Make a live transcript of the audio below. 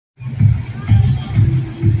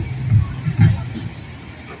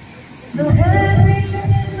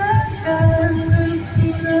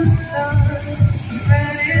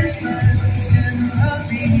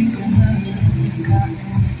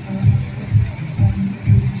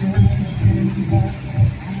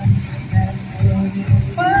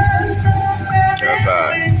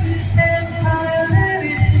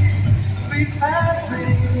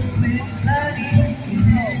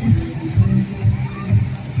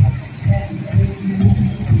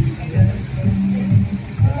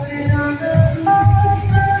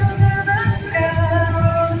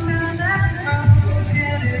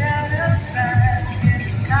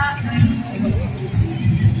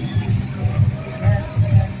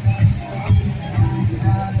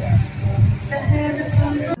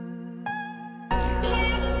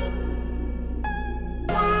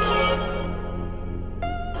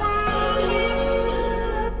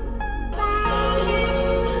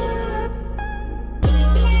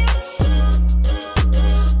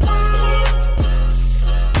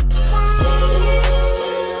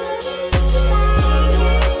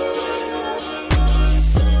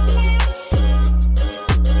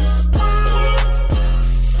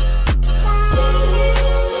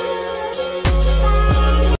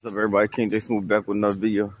everybody? King J Smooth back with another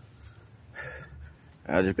video.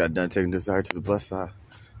 I just got done taking this Zahir to the bus stop.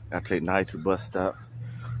 I take Naya to the bus stop.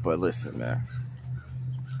 But listen, man.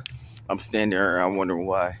 I'm standing there and I'm wondering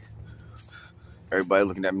why everybody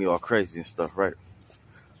looking at me all crazy and stuff, right?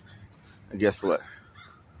 And guess what?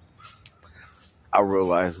 I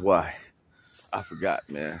realized why. I forgot,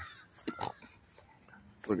 man.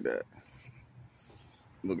 Look at that.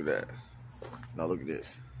 Look at that. Now look at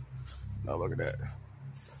this. Now look at that.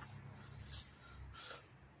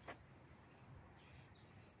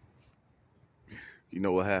 You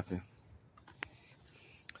know what happened?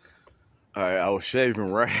 All right, I was shaving,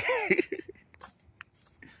 right?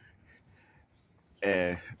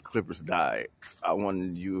 And clippers died. I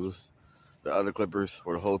wanted to use the other clippers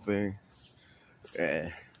for the whole thing.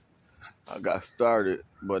 And I got started,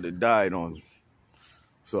 but it died on me.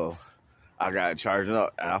 So I got charging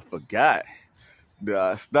up and I forgot that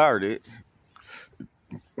I started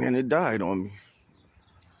and it died on me.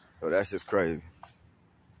 So that's just crazy.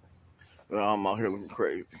 Now I'm out here looking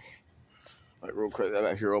crazy. Like real crazy. I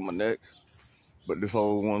got hair on my neck. But this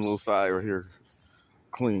whole one little side right here,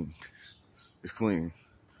 clean. It's clean.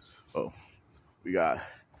 Oh, we got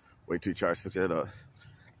wait till you charge to fix that up.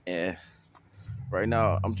 And right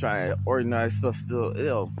now I'm trying to organize stuff still.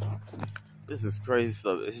 Ew. This is crazy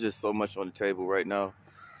stuff. It's just so much on the table right now.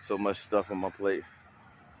 So much stuff on my plate.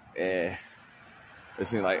 And it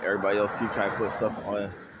seems like everybody else keep trying to put stuff on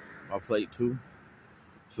my plate too.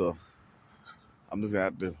 So I'm just gonna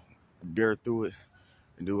have to bear through it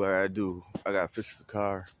and do what I do. I gotta fix the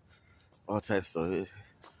car, all types of stuff.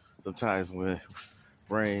 Sometimes when it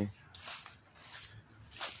rains,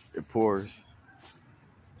 it pours.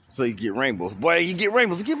 So you get rainbows. Boy, you get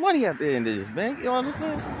rainbows. You get money at the end of this, man. You know what I'm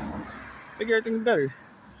saying? Make everything better.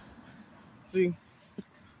 See,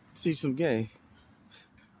 teach some game.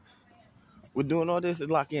 We're doing all this to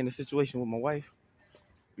lock in the situation with my wife.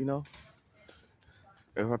 You know?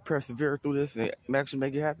 If I persevere through this and actually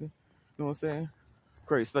make it happen, you know what I'm saying?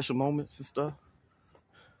 Create special moments and stuff.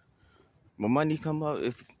 My money come up,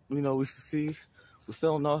 if you know we succeed, we're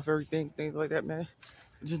selling off everything, things like that, man.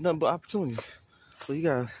 It's just nothing but opportunities. So you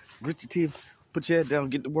gotta grit your teeth, put your head down,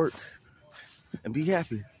 get to work, and be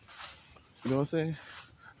happy. You know what I'm saying?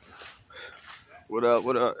 What up?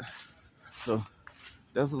 What up? So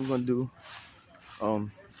that's what we're gonna do.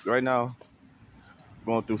 Right now,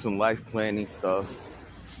 going through some life planning stuff.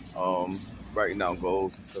 Writing down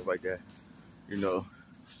goals and stuff like that. You know,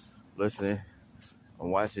 listening,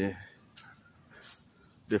 I'm watching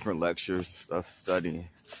different lectures, stuff, studying.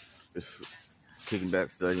 Just kicking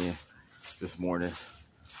back studying this morning.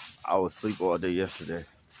 I was asleep all day yesterday.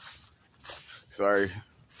 Sorry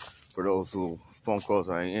for those phone calls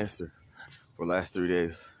I ain't answered for the last 3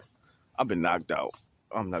 days. I've been knocked out.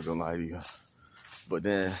 I'm not gonna lie to you. But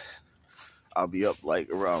then I'll be up like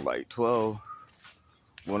around like 12,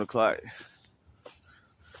 1 o'clock.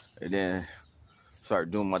 And then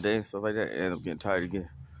start doing my day and stuff like that. And I'm getting tired again.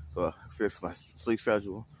 So I fix my sleep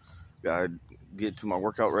schedule. Gotta get to my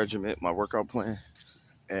workout regimen, my workout plan.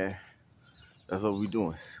 And that's what we're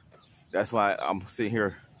doing. That's why I'm sitting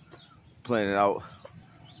here planning out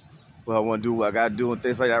what I want to do, what I got to do, and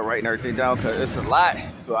things like that, writing everything down, because it's a lot.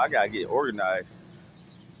 So I got to get organized.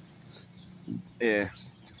 And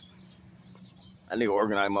I need to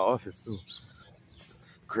organize my office, too.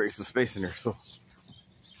 Create some space in there. So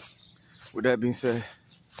with that being said,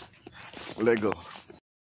 let go.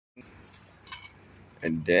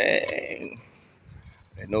 And dang,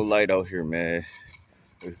 ain't no light out here, man.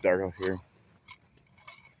 It's dark out here.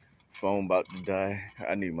 Phone about to die.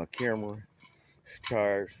 I need my camera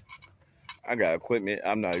charged. I got equipment.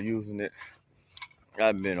 I'm not using it.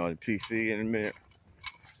 I've been on the PC in a minute.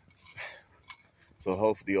 So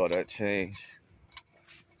hopefully all that changed.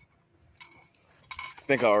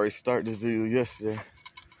 I think I already started this video yesterday.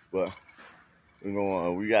 But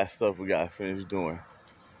we got stuff we got to finish doing.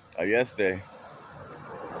 Yesterday,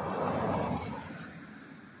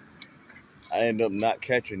 I ended up not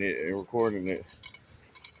catching it and recording it.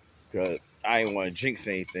 Because I didn't want to jinx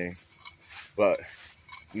anything. But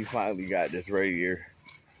we finally got this radiator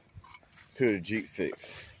to the Jeep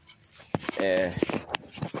fix. And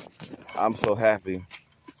I'm so happy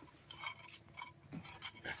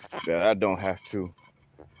that I don't have to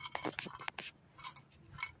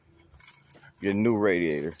get a new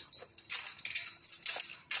radiator.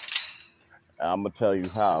 I'm going to tell you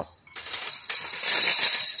how.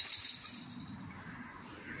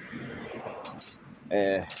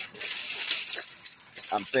 And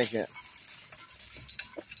I'm thinking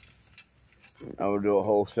I'm going to do a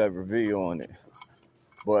whole separate video on it.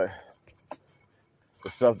 But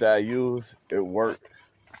the stuff that I use, it worked.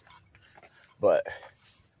 But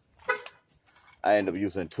I ended up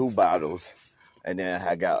using 2 bottles, and then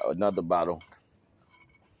I got another bottle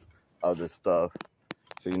of this stuff.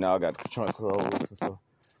 So I got the trunk closed and stuff.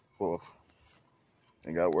 Well,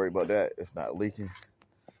 ain't gotta worry about that. It's not leaking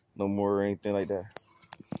no more or anything like that.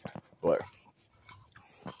 But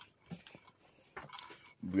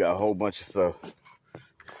we got a whole bunch of stuff.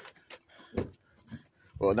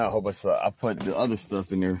 Well, not a whole bunch of stuff. I put the other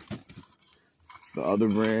stuff in there. The other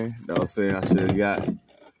brand that I was saying I should have got,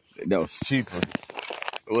 that was cheaper.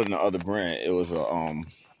 It wasn't the other brand. It was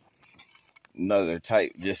another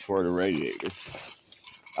type just for the radiator.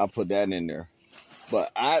 I put that in there.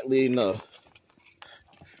 But oddly enough,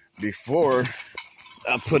 before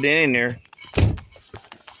I put it in there,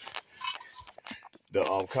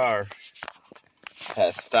 the car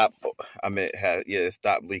had stopped. It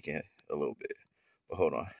stopped leaking a little bit. But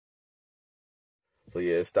hold on. But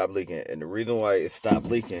yeah, it stopped leaking, and the reason why it stopped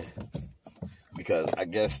leaking because I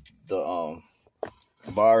guess the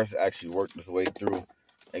bars actually worked its way through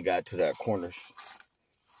and got to that corners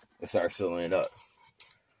and started sealing it up.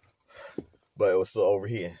 But it was still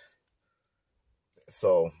overheating.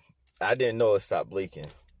 So I didn't know it stopped leaking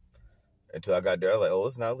until I got there. I was like, oh,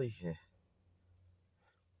 it's not leaking.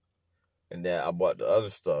 And then I bought the other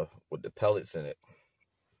stuff with the pellets in it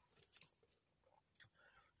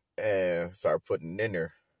and started putting it in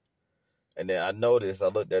there. And then I noticed, I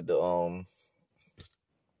looked at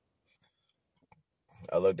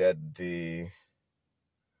the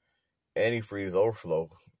antifreeze overflow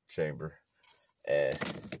chamber, and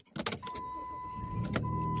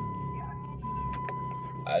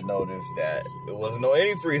I noticed that there wasn't no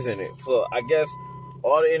antifreeze in it. So I guess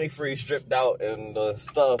all the antifreeze stripped out and the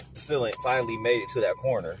stuff, the sealant finally made it to that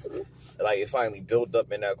corner. Like it finally built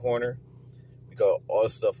up in that corner because all the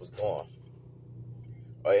stuff was gone.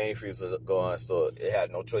 All the antifreeze was gone, so it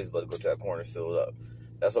had no choice but to go to that corner and seal it up.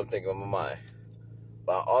 That's what I'm thinking in my mind.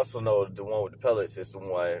 But I also know the one with the pellets is the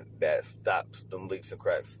one that stops them leaks and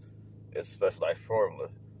cracks. It's a specialized formula.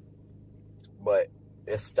 But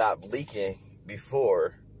it stopped leaking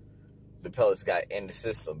before the pellets got in the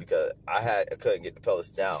system because I couldn't get the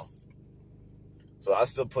pellets down. So I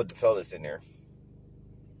still put the pellets in there.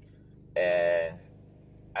 And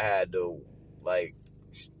I had to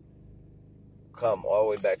come all the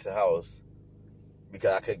way back to the house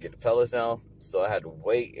because I couldn't get the pellets down. So I had to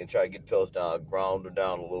wait and try to get the pellets down, ground them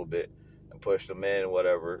down a little bit and push them in,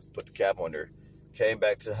 whatever, put the cap on there. Came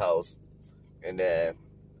back to the house, and then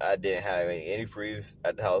I didn't have any antifreeze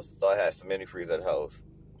at the house. Thought I had some antifreeze at the house.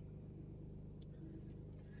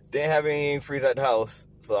 Didn't have any antifreeze at the house,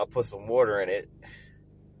 so I put some water in it.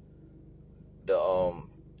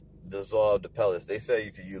 Dissolve the pellets. They say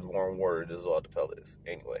you could use warm water to dissolve the pellets.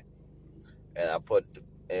 Anyway, and I put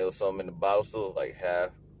it was some in the bottle still, like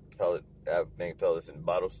half pellets in the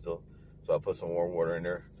bottle still. So I put some warm water in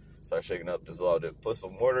there. Started shaking up, dissolved it. Put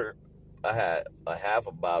some water. I had a half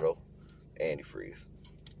a bottle antifreeze.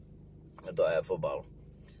 I thought I had a full bottle.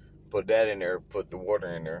 Put that in there. Put the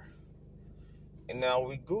water in there. And now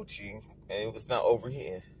we Gucci, and it was not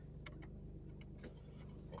overheating.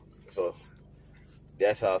 So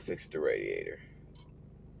that's how I fixed the radiator.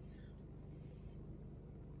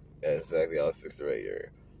 That's exactly how I fixed the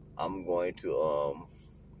radiator. I'm going to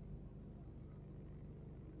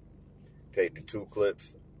take the 2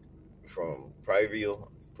 clips from Privia,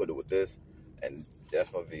 put it with this, and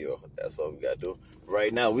that's my video. That's what we gotta do.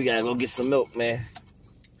 Right now, we gotta go get some milk, man.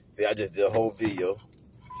 See, I just did a whole video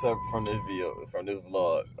separate from this video, from this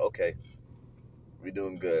vlog. Okay, we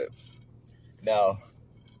doing good. Now,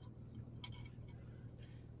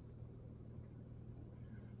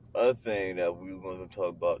 other thing that we were going to talk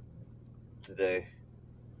about today,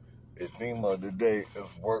 the theme of the day is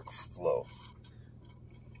workflow.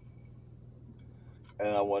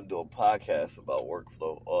 And I want to do a podcast about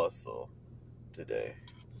workflow also today.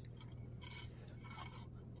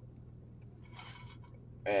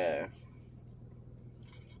 And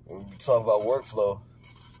when we talk about workflow,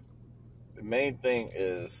 the main thing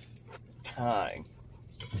is time.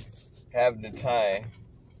 Having the time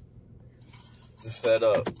to set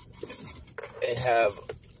up and have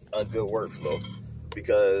a good workflow,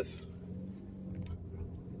 because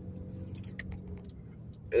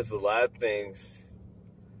it's a lot of things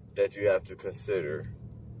that you have to consider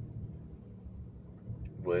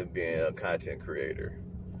when being a content creator,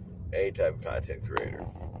 any type of content creator.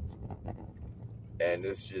 And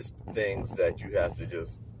it's just things that you have to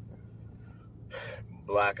just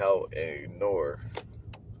block out and ignore.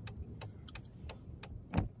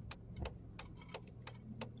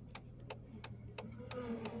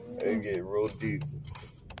 It get real deep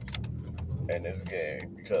in this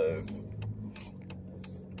game because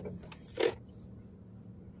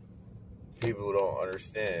people don't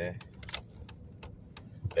understand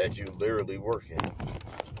that you literally working.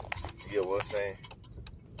 You get what I'm saying?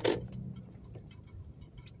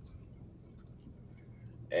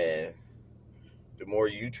 And the more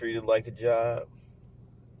you treat it like a job,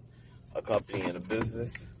 a company and a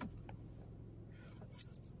business,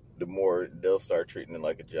 the more they'll start treating it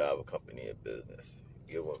like a job, a company, and a business.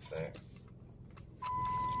 You get what I'm saying?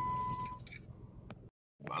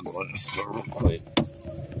 I'll go in the store real quick.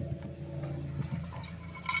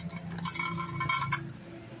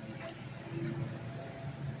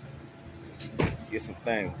 Get some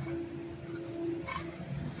things.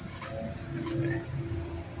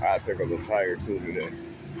 I pick up a tire too today.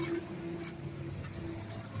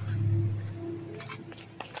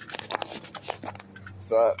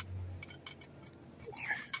 So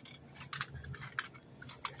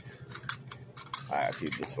I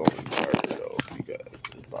keep this phone in the charger though because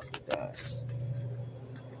it's about to die.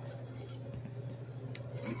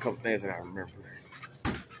 A couple things I gotta remember.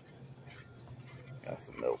 Got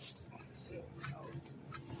some milk.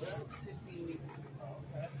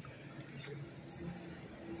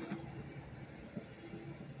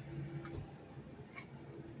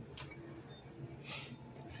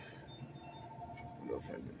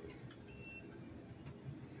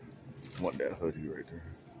 Want that hoodie right there.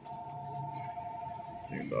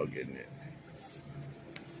 Think about getting it.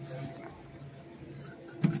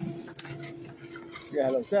 يا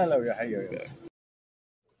هلا وسهلا ويا حيا.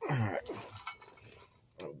 Alright.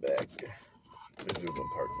 I'm back. This dude's been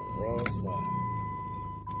parked in the wrong spot.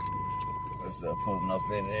 Let's pulling up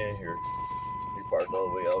in here. He parked all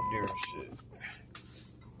the way out there and shit.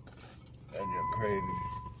 That's just crazy.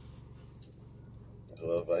 So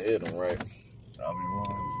if I hit him right, I'll be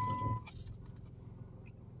wrong.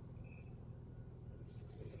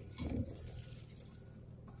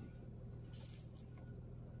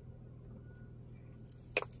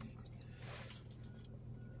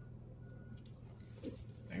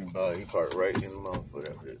 He parked right in the mouth for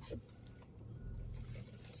that bitch.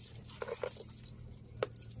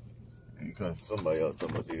 Because somebody else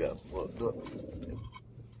talking about they got fucked up.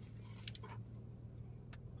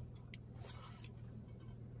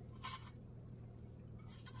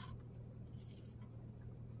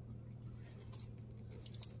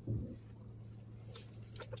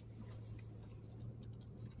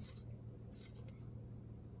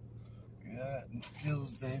 I got them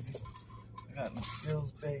skills, baby. I got them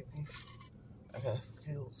skills, baby. I got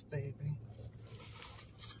skills, baby.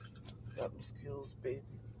 Got them skills, baby.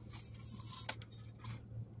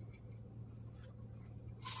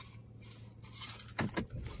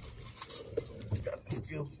 Got them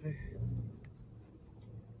skills, baby.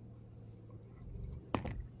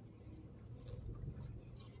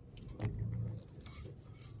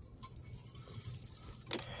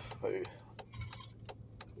 Hey.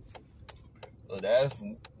 So that's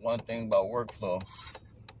one thing about workflow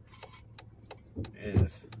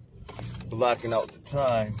is blocking out the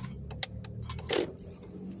time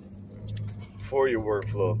for your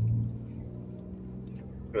workflow.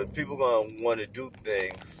 Because people gonna want to do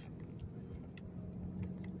things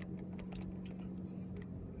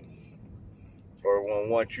or gonna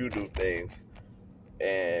want you to do things,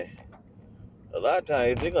 and a lot of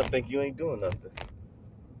times they're gonna think you ain't doing nothing.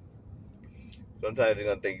 Sometimes they're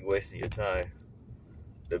gonna think you're wasting your time.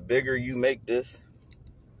 The bigger you make this,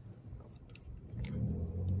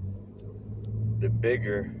 the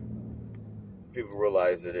bigger people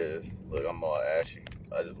realize it is. Look, I'm all ashy.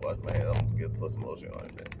 I just washed my hands. I'm gonna get put some lotion on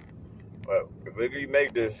it. But the bigger you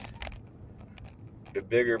make this, the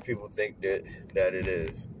bigger people think that it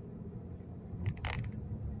is.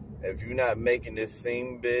 If you're not making this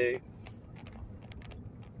seem big,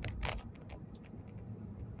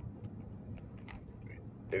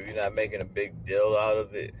 if you're not making a big deal out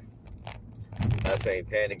of it, not saying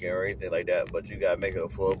panicking or anything like that, but you gotta make it a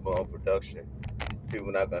full-blown production.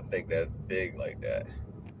 People not gonna think that it's big like that,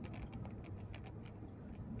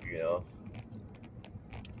 you know.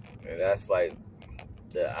 And that's like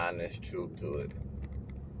the honest truth to it.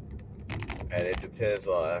 And it depends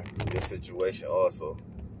on your situation also,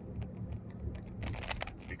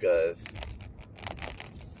 because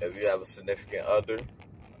if you have a significant other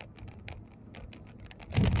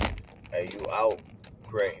and you out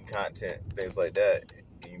creating content, things like that,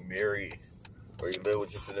 and you married or you live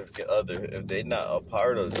with your significant other, if they're not a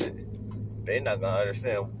part of it, they're not gonna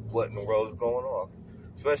understand what in the world is going on.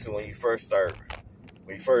 Especially when you first start.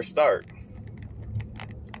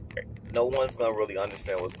 No one's gonna really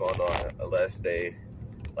understand what's going on unless they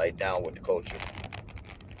like down with the culture.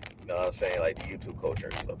 You know what I'm saying? Like the YouTube culture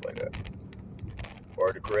and stuff like that.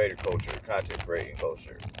 Or the creator culture, content creating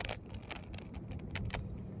culture.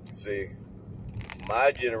 See,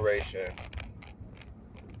 my generation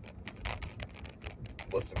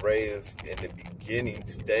was raised in the beginning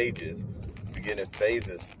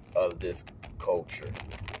phases of this culture.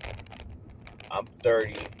 I'm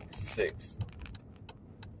 36.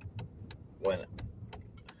 When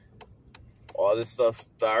all this stuff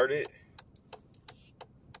started,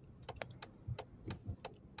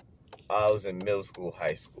 I was in middle school,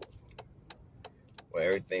 high school, when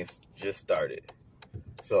everything just started.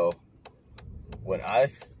 So when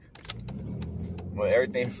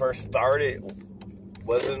everything first started,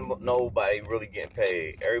 wasn't nobody really getting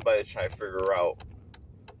paid. Everybody's trying to figure out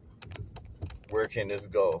where can this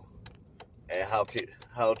go and how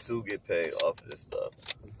to get paid off of this stuff.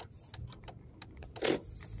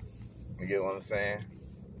 You get what I'm saying?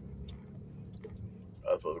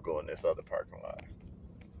 I was supposed to go in this other parking lot.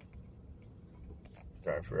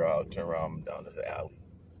 Trying to figure out how to turn around down this alley.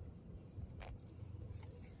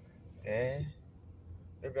 And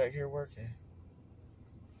they're back here working.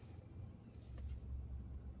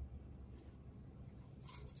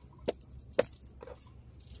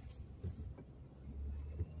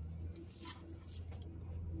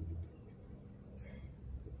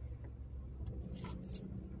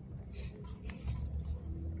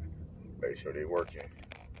 Make sure they're working.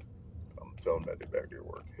 I'm telling them that they're back there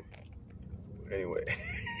working. But anyway,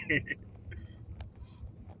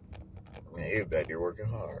 they're back there working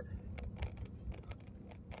hard.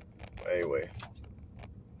 But anyway,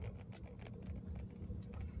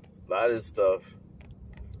 a lot of this stuff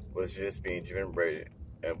was just being generated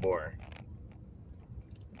and born.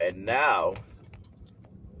 And now,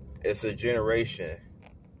 it's a generation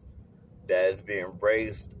that is being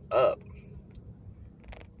raised up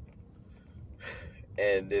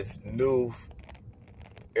in this new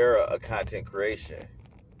era of content creation.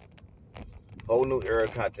 Whole new era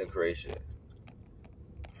of content creation.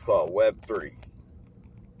 It's called Web3.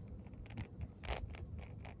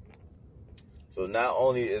 So not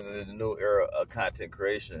only is it a new era of content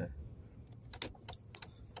creation,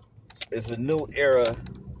 it's a new era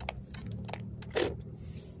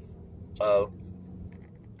of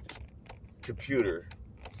computer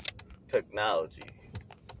technology,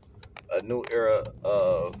 a new era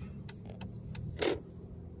of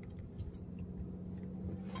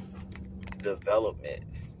development,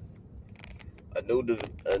 a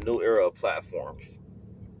new era of platforms.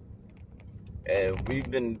 And we've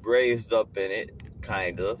been raised up in it,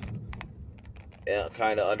 kind of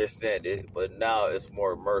understand it, but now it's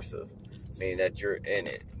more immersive, meaning that you're in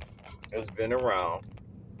it. It's been around,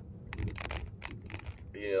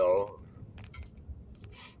 you know,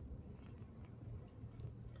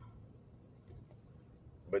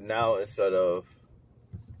 but now instead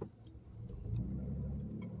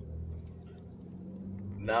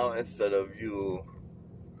of you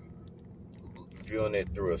viewing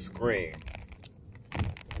it through a screen,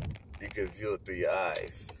 you can view it through your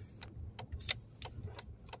eyes.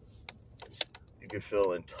 You can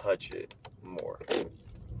feel and touch it more. You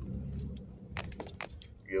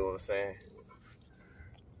get what I'm saying?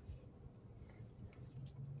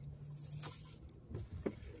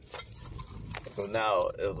 So now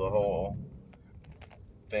it's a whole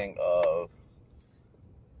thing of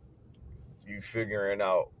you figuring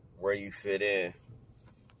out where you fit in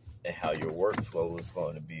and how your workflow is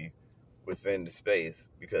going to be within the space,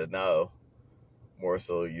 because now more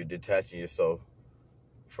so you're detaching yourself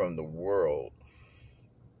from the world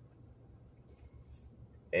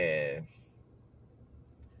and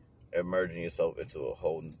emerging yourself into a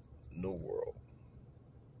whole new world.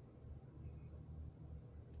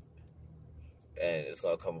 And it's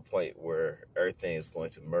going to come a point where everything is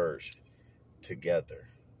going to merge together,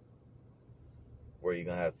 where you're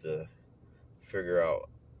going to have to figure out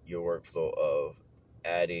your workflow of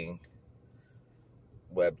adding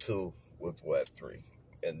Web 2 with Web 3.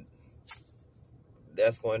 And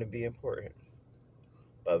that's going to be important.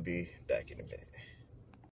 I'll be back in a minute.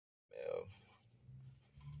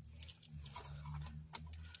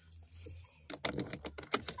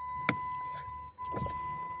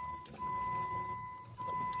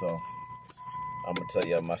 So, I'm going to tell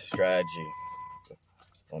you my strategy.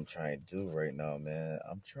 What I'm trying to do right now, man.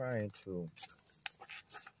 I'm trying to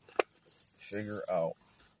figure out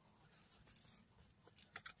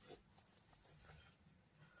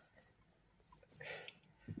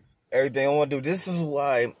everything I want to do. This is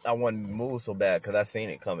why I want to move so bad, because I seen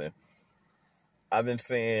it coming. I've been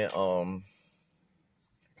saying, all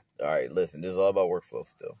right, listen, this is all about workflow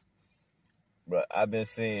still. But I've been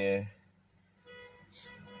seeing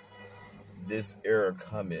this era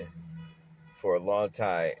coming for a long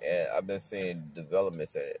time, and I've been seeing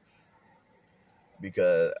developments in it.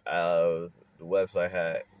 because the website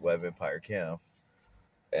had Web Empire Cam,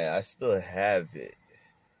 and I still have it.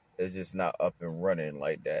 It's just not up and running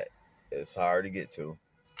like that. It's hard to get to,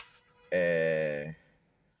 and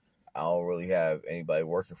I don't really have anybody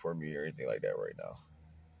working for me or anything like that right now.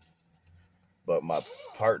 But my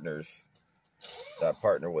partners that I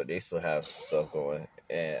partner with, they still have stuff going,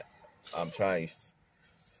 and I'm trying to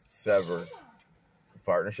sever the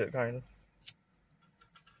partnership, kind of,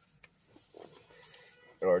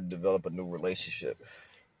 or develop a new relationship,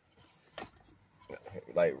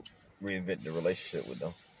 like reinvent the relationship with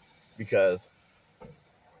them, because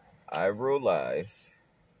I realized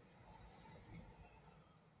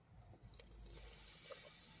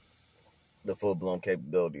the full-blown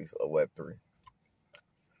capabilities of Web3.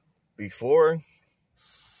 Before,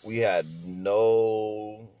 we had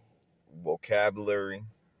no vocabulary,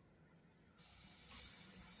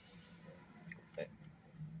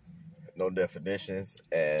 no definitions,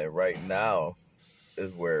 and right now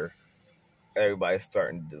is where everybody's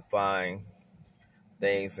starting to define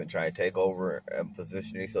things and try to take over and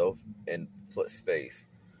position yourself in space.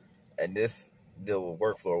 And this deal with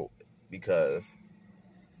workflow, because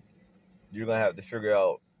you're going to have to figure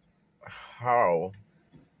out how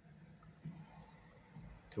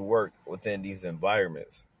to work within these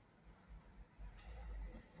environments.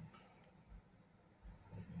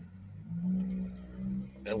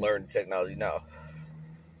 And learn technology now.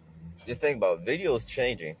 Just think about videos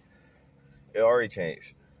changing. It already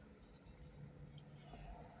changed.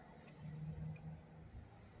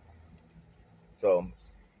 So,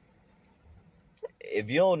 if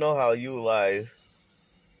you don't know how to utilize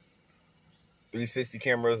 360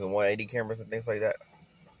 cameras and 180 cameras and things like that,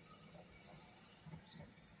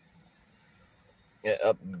 and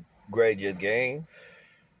upgrade your game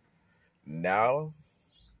now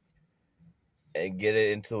and get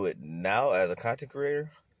it into it now as a content creator,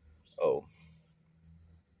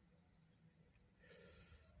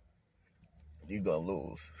 you're gonna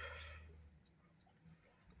lose,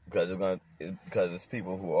 because it's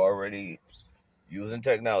people who are already using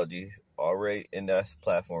technology, already in that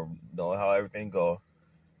platform, knowing how everything goes,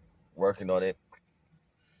 working on it,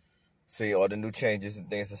 seeing all the new changes and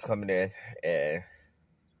things that's coming in, and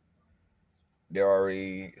they're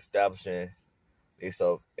already establishing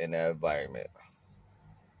themselves in that environment.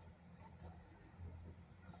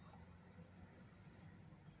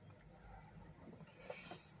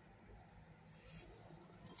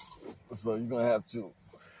 So you're gonna have to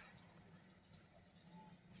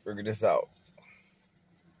figure this out.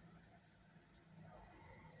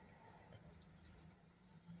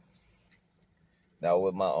 Now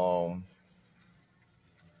with my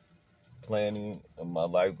planning and my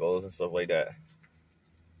life goals and stuff like that,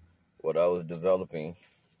 what I was developing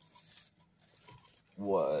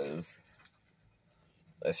was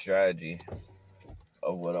a strategy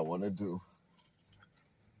of what I want to do.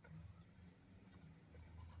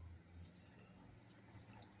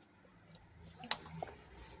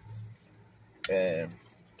 And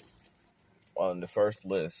on the first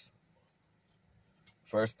list,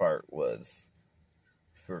 first part was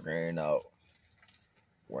figuring out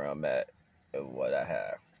where I'm at and what I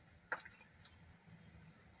have.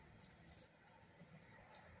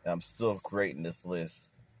 And I'm still creating this list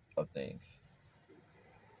of things.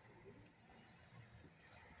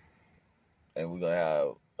 And we're going to have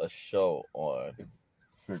a show on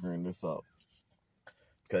figuring this out.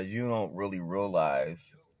 Because you don't really realize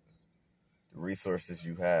the resources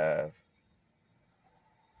you have,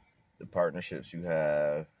 the partnerships you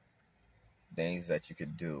have, things that you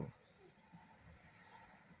could do,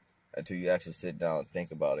 until you actually sit down and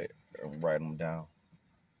think about it and write them down.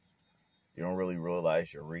 You don't really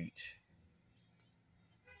realize your reach.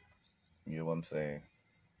 You know what I'm saying?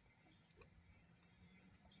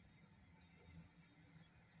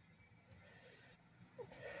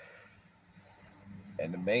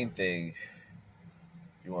 And the main thing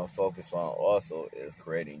you want to focus on also is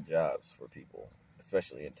creating jobs for people,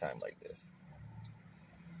 especially in a time like this,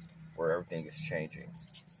 where everything is changing.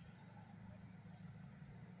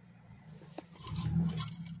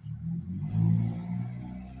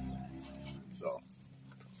 So,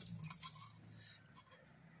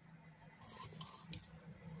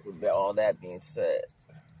 with all that being said,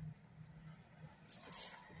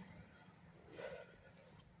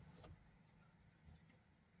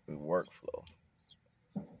 the workflow.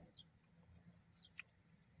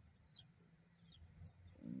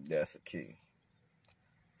 That's the key.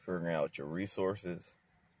 Figuring out your resources,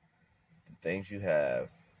 the things you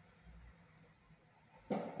have,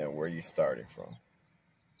 and where you're starting from.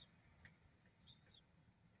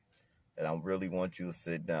 And I really want you to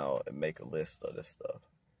sit down and make a list of this stuff.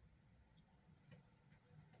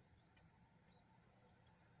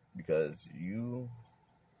 Because you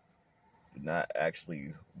do not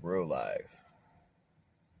actually realize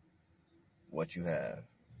what you have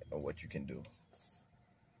and what you can do.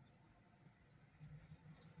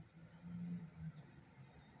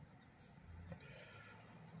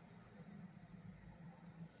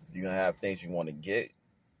 You're going to have things you want to get.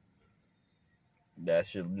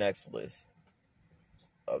 That's your next list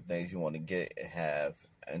of things you want to get and have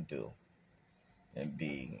and do and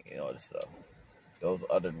be and all this stuff. Those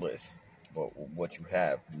other lists. But what you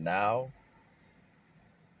have now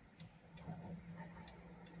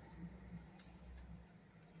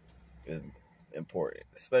is important,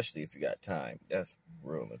 especially if you got time. That's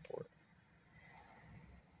real important.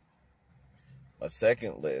 My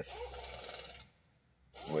second list,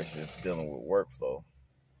 which is dealing with workflow,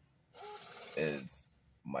 is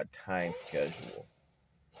my time schedule.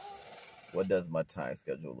 What does my time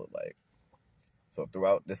schedule look like? So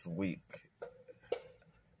throughout this week,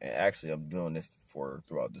 and actually I'm doing this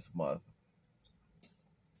throughout this month,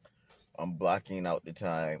 I'm blocking out the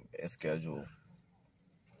time and schedule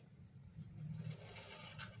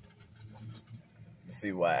to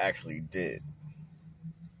see what I actually did,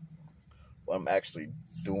 what I'm actually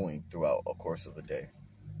doing throughout a course of a day.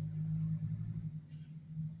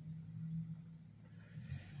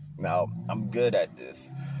 Now, I'm good at this.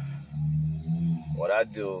 What I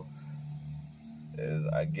do is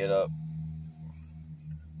I get up,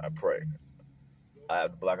 I pray. I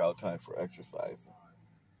have to block out time for exercising.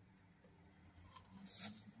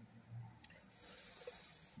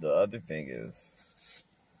 The other thing is,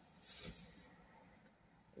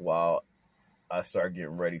 while I start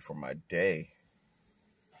getting ready for my day,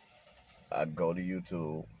 I go to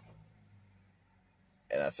YouTube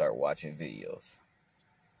and I start watching videos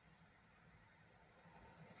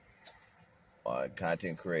on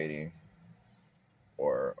content creating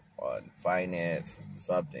or on finance,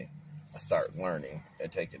 something. I start learning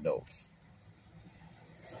and taking notes.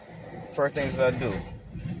 First things I do,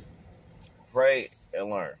 pray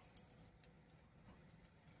and learn.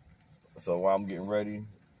 So while I'm getting ready,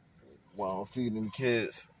 while I'm feeding the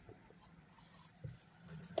kids,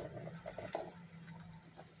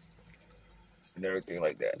 and everything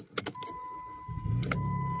like that.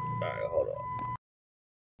 Alright, hold on.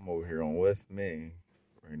 I'm over here on West Main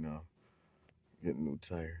right now, getting a new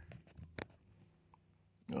tire.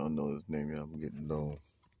 I don't know his name yet, I'm getting known.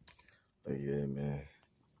 But yeah, man.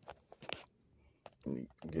 I'm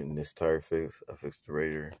getting this tire fixed. I fixed the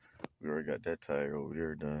radiator. We already got that tire over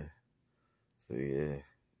there done. So yeah.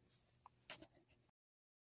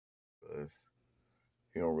 But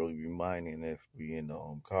you don't really be minding if we in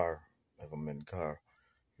the car. If I'm in the car,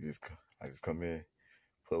 I just come in,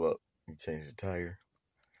 pull up, and change the tire.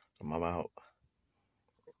 I'm out.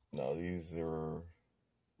 Now these are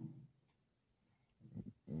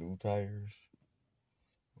new tires.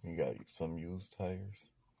 You got some used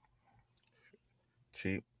tires.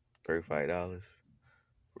 Cheap, $35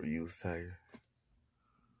 for used tire.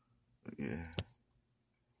 But yeah,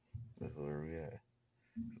 that's where we at.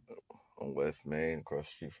 On West Main, across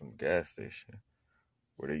the street from the gas station,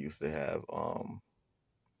 where they used to have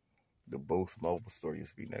the Boost mobile store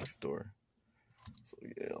used to be next door. So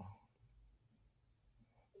yeah,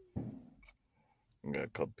 we got a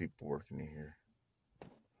couple people working in here.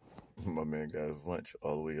 My man got his lunch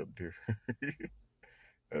all the way up there.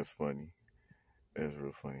 That's funny. That's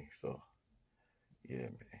real funny. So yeah,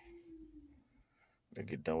 man. Gonna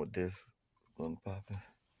get done with this. Gonna pop it.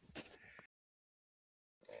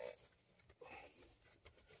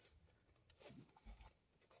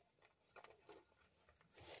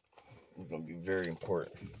 It's gonna be very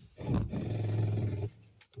important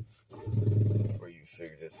where you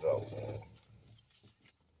figure this out, man.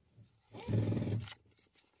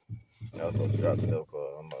 I was gonna drop milk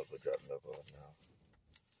off. I'm about to drop milk off now.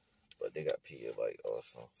 But they got Pedialyte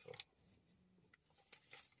also, so.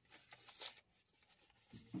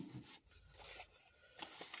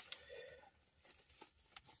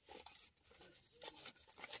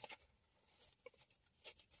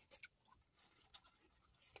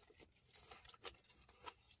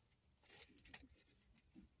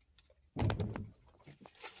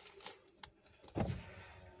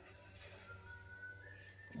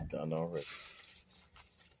 Done already.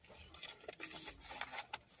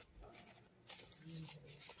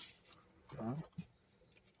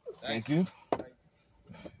 Thank you.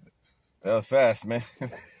 That was fast, man.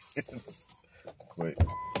 Quick.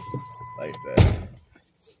 Like that.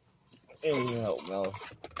 Anyhow, now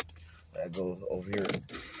that goes over here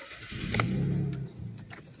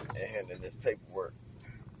and handling this paperwork.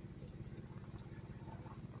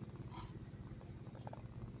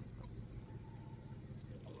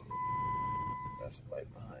 That's right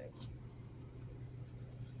behind me.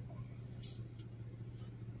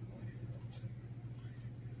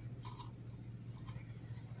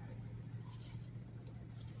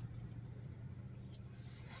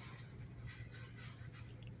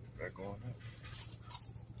 Back going up.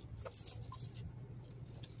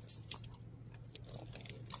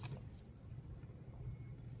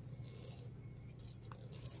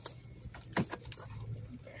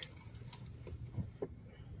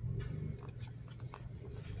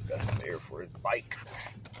 Got some air for his bike.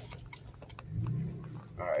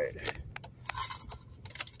 Alright.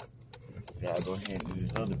 Gotta go ahead and do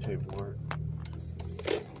this other paperwork.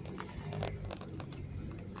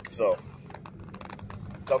 So,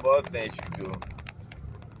 a couple other things you do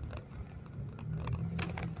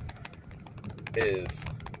is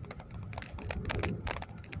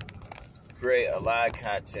create a lot of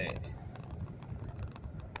content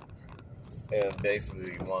in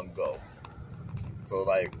basically one go. So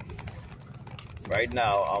like right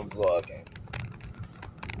now I'm vlogging.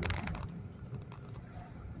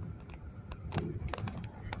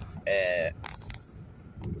 And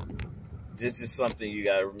this is something you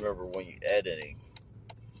gotta remember when you're editing,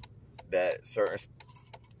 that certain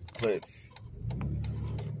clips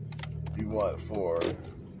you want for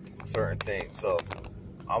certain things. So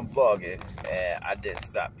I'm vlogging and I didn't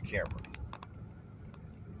stop the camera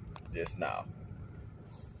just now.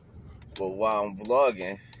 But while I'm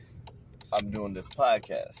vlogging, I'm doing this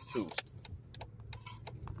podcast too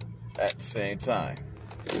at the same time.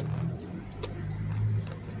 You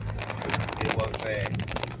get what I'm saying?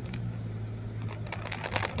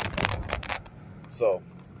 So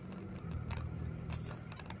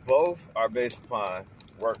both are based upon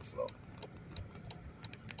workflow.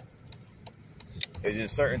 It's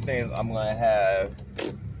just certain things I'm gonna have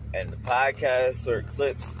in the podcast, certain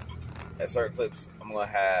clips, and certain clips I'm gonna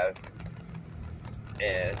have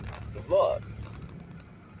in the vlog.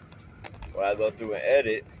 When I go through and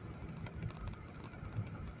edit,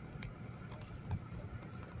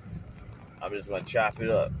 I'm just gonna chop it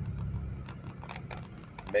up.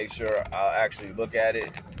 Make sure I'll actually look at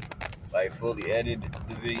it, like fully edit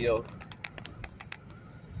the video,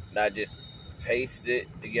 not just paste it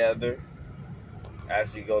together.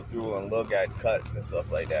 Actually go through and look at cuts and stuff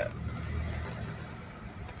like that.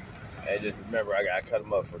 And just remember, I gotta cut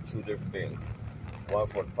them up for two different things. One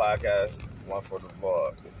for the podcast, one for the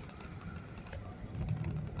vlog.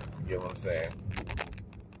 You get what I'm saying?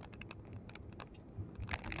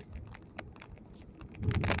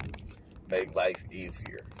 Make life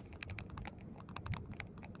easier.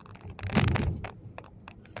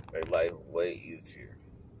 Make life way easier.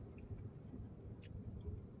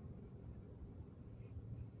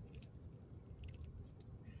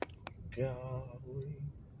 Golly.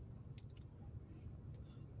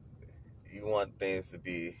 You want things to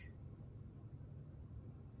be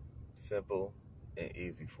simple and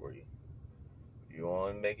easy for you. You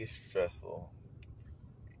want to make it stressful.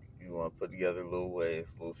 You want to put together little ways,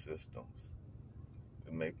 little systems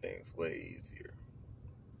to make things way easier.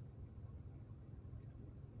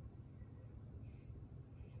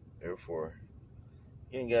 Therefore,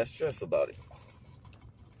 you ain't got to stress about it.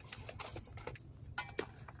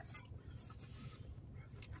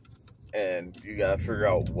 And you got to figure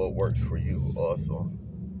out what works for you also.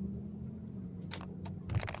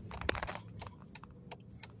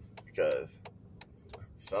 Because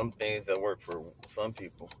some things that work for some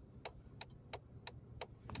people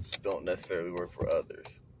don't necessarily work for others.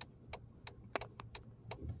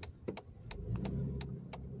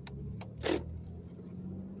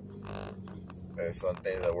 And some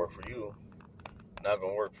things that work for you not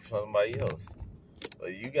gonna work for somebody else.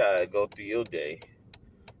 But you gotta go through your day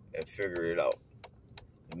and figure it out.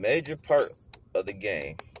 The major part of the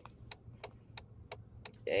game,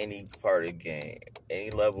 any part of the game,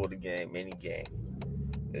 any level of the game, any game,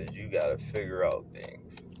 is you gotta figure out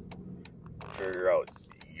things. Figure out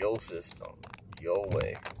your system, your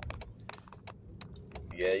way.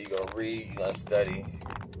 Yeah, you're gonna read, you're gonna study,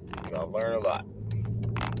 you're gonna learn a lot.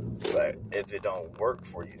 But if it don't work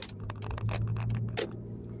for you,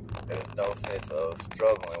 there's no sense of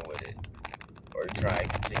struggling with it or trying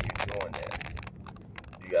to continue doing that.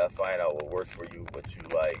 You gotta find out what works for you, what you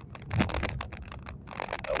like,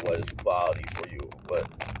 and what is quality for you, what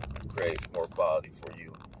creates more quality for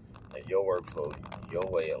you, and your workflow, your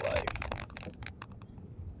way of life.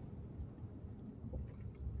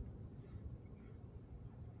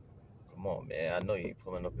 Come on, man. I know you ain't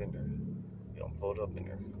pulling up in there. You don't pull it up in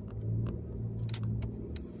there.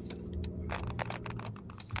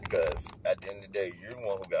 Because at the end of the day, you're the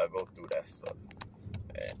one who gotta go through that stuff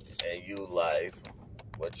and utilize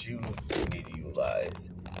what you need to utilize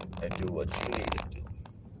and do what you need to do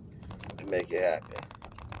to make it happen.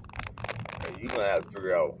 And you're gonna have to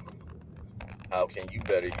figure out how can you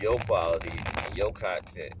better your quality and your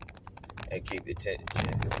content and keep attention.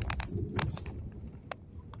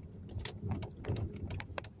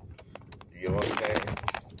 You know what I'm saying?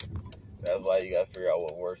 That's why you gotta figure out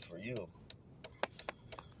what works for you.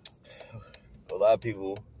 A lot of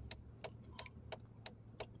people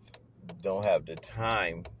don't have the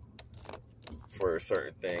time for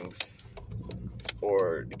certain things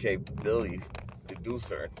or the capability to do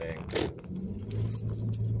certain things.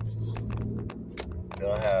 They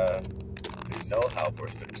don't have the know-how for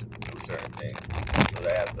to do certain things, so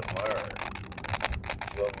they have to learn. You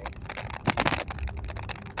feel me?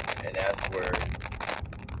 And that's where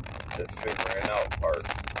the figuring out part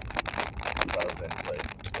comes into play.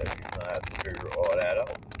 That you're gonna have to figure all that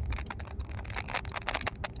out.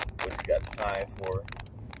 What you got time for,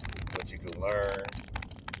 what you can learn.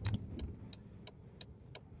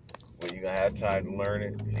 When you gonna have time to learn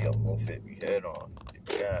it, you almost hit me head on.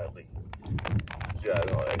 Godly.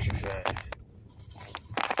 Driving on extra fast.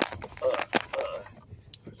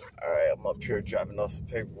 Alright, I'm up here dropping off some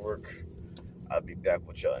paperwork. I'll be back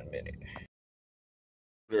with y'all in a minute.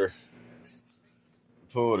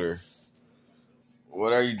 Porter,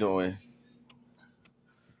 what are you doing?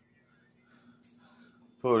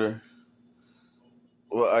 Porter,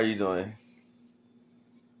 what are you doing?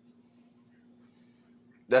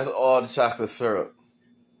 That's all the chocolate syrup.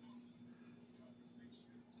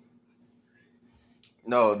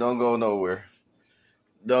 No, don't go nowhere.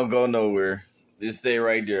 Don't go nowhere. Just stay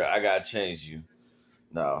right there. I gotta change you.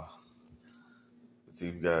 No. See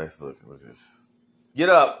you guys. Look at this. Get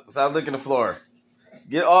up. Stop licking the floor.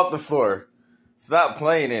 Get off the floor. Stop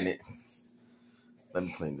playing in it. Let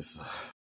me clean this up.